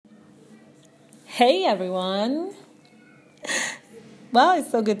Hey everyone. Well, it's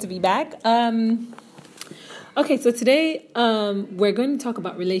so good to be back. Okay, so today we're going to talk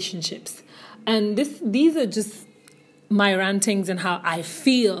about relationships. And these are just my rantings and how I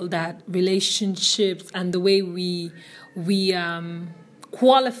feel that relationships and the way we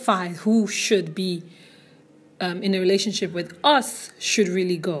qualify who should be in a relationship with us should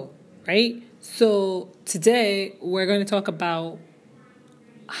really go, right? So today we're going to talk about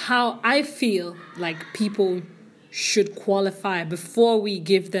how I feel like people should qualify before we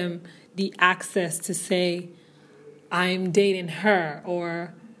give them the access to say, I'm dating her,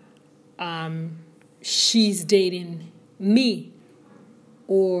 or she's dating me,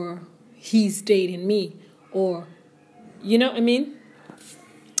 or he's dating me, or, you know what I mean?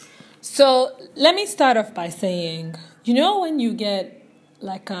 So let me start off by saying, when you get,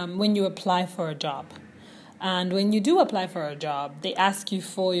 when you apply for a job, and when you do apply for a job, they ask you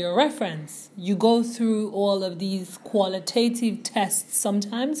for your reference. You go through all of these qualitative tests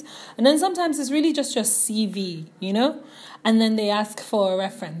sometimes, and then sometimes it's really just your CV, and then they ask for a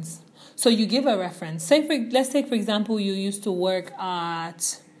reference. So you give a reference. Let's take, for example, you used to work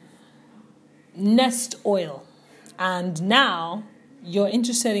at Nest Oil, and now you're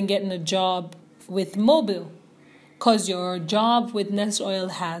interested in getting a job with Mobil because your job with Nest Oil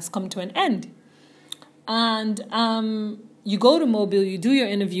has come to an end. And you go to Mobil, you do your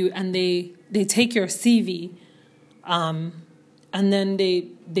interview, and they take your CV, and then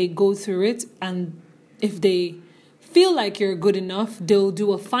they go through it, and if they feel like you're good enough, they'll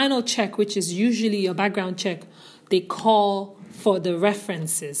do a final check, which is usually a background check. They call for the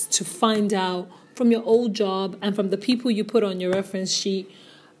references to find out from your old job and from the people you put on your reference sheet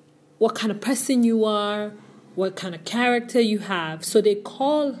what kind of person you are, what kind of character you have. So they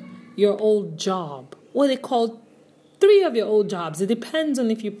call your old job. Well, they call 3 of your old jobs. It depends on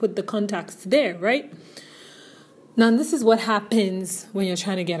if you put the contacts there, right? Now, this is what happens when you're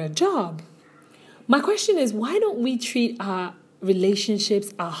trying to get a job. My question is, why don't we treat our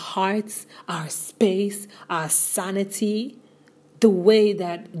relationships, our hearts, our space, our sanity, the way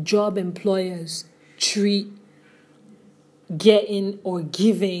that job employers treat getting or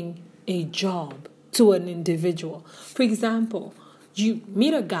giving a job to an individual? For example, you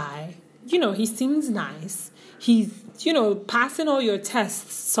meet a guy, he seems nice. He's, passing all your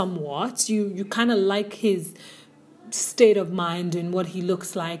tests somewhat. You kind of like his state of mind and what he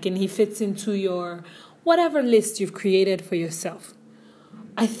looks like, and he fits into your whatever list you've created for yourself.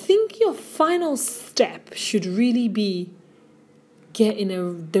 I think your final step should really be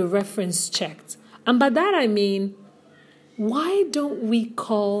getting the reference checked. And by that I mean, why don't we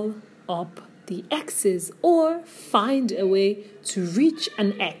call up the exes or find a way to reach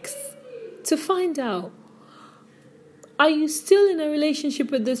an ex to find out, are you still in a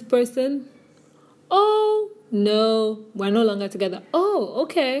relationship with this person? Oh, no, we're no longer together. Oh,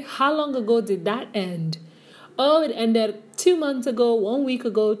 okay. How long ago did that end? Oh, it ended 2 months ago, 1 week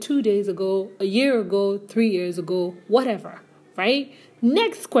ago, 2 days ago, a year ago, 3 years ago, whatever, right?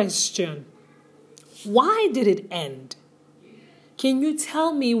 Next question. Why did it end? Can you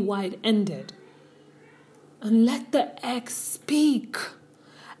tell me why it ended? And let the ex speak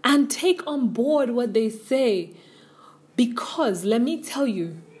and take on board what they say. Because let me tell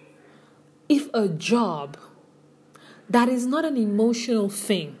you, if a job that is not an emotional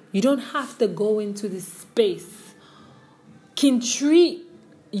thing, you don't have to go into this space, can treat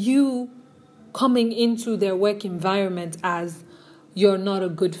you coming into their work environment as you're not a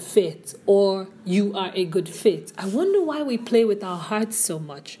good fit or you are a good fit, I wonder why we play with our hearts so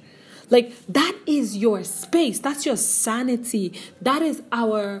much. That is your space. That's your sanity. That is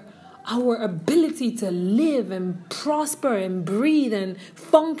our ability to live and prosper and breathe and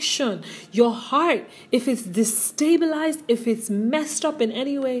function. Your heart, if it's destabilized, if it's messed up in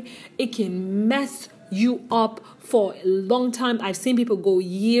any way, it can mess you up for a long time. I've seen people go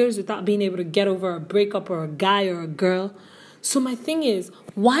years without being able to get over a breakup or a guy or a girl. So my thing is,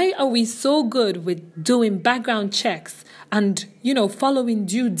 why are we so good with doing background checks and, following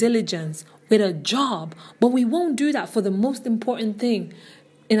due diligence with a job, but we won't do that for the most important thing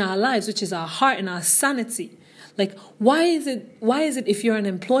in our lives, which is our heart and our sanity? Why is it if you're an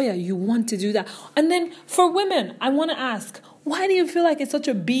employer, you want to do that? And then for women, I want to ask, why do you feel like it's such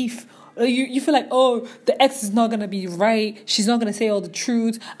a beef? You feel like, oh, the ex is not going to be right. She's not going to say all the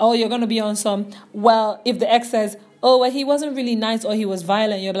truth. Oh, you're going to be on some. Well, if the ex says, oh, well, he wasn't really nice or he was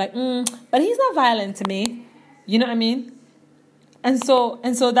violent, you're like, but he's not violent to me. You know what I mean? And so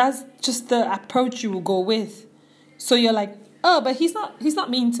that's just the approach you will go with. So you're like, oh, but he's not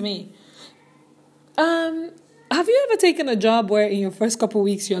mean to me. Have you ever taken a job where in your first couple of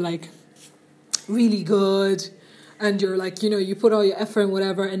weeks you're like, really good. And you're like, you put all your effort and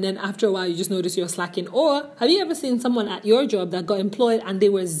whatever, and then after a while you just notice you're slacking. Or have you ever seen someone at your job that got employed and they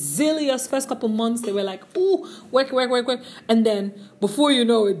were zealous first couple months? They were like, ooh, work. And then before you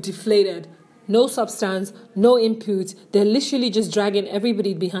know it, deflated. No substance, no input. They're literally just dragging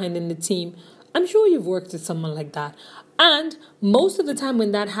everybody behind in the team. I'm sure you've worked with someone like that. And most of the time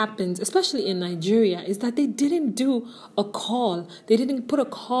when that happens, especially in Nigeria, is that they didn't do a call. They didn't put a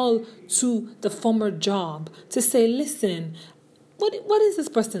call to the former job to say, listen, what is this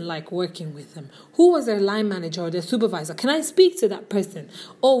person like working with them? Who was their line manager or their supervisor? Can I speak to that person?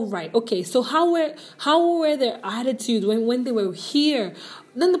 Oh, right. Okay. So how were their attitudes when they were here?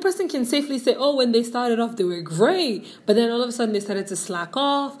 Then the person can safely say, oh, when they started off, they were great. But then all of a sudden they started to slack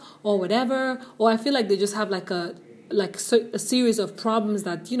off or whatever. Or I feel like they just have a series of problems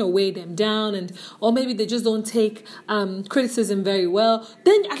that, weigh them down, or maybe they just don't take criticism very well.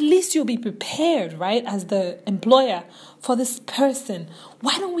 Then at least you'll be prepared, right, as the employer for this person.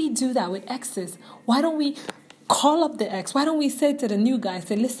 Why don't we do that with exes? Why don't we call up the ex? Why don't we say to the new guy,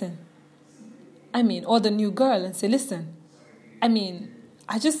 say, listen, or the new girl, and say, listen,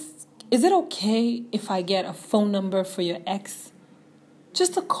 is it okay if I get a phone number for your ex?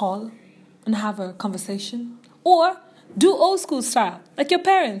 Just a call and have a conversation? Or do old school style, like your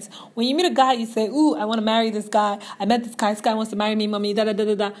parents. When you meet a guy, you say, ooh, I want to marry this guy. I met this guy wants to marry me, mommy,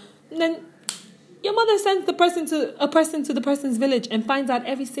 da-da-da-da-da. And then your mother sends a person to the person's village and finds out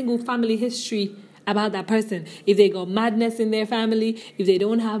every single family history about that person. If they got madness in their family, if they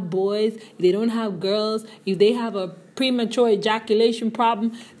don't have boys, if they don't have girls, if they have a premature ejaculation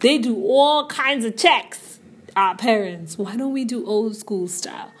problem, they do all kinds of checks. Our parents, why don't we do old school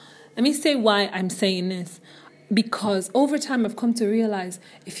style? Let me say why I'm saying this. Because over time, I've come to realize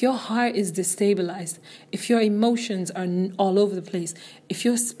if your heart is destabilized, if your emotions are all over the place, if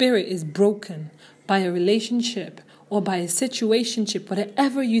your spirit is broken by a relationship or by a situationship,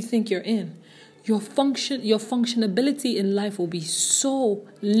 whatever you think you're in, your functionability in life will be so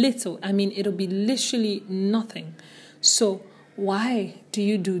little. It'll be literally nothing. So why do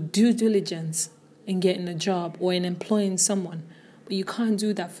you do due diligence in getting a job or in employing someone? But you can't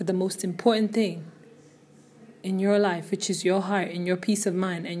do that for the most important thing in your life, which is your heart and your peace of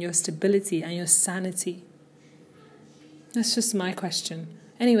mind and your stability and your sanity. That's just my question.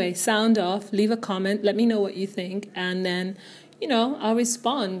 Anyway, sound off, leave a comment, let me know what you think, and then, I'll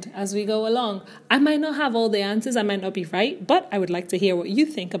respond as we go along. I might not have all the answers, I might not be right, but I would like to hear what you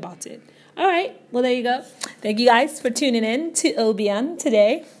think about it. All right, well, there you go. Thank you guys for tuning in to Obian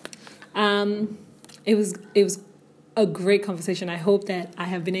today. It was a great conversation. I hope that I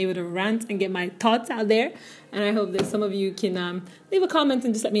have been able to rant and get my thoughts out there. And I hope that some of you can leave a comment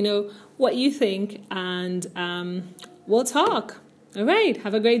and just let me know what you think. And we'll talk. All right.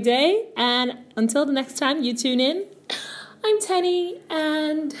 Have a great day. And until the next time you tune in, I'm Tenny.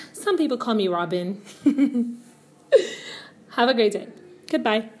 And some people call me Robin. Have a great day.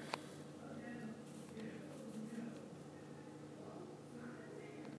 Goodbye.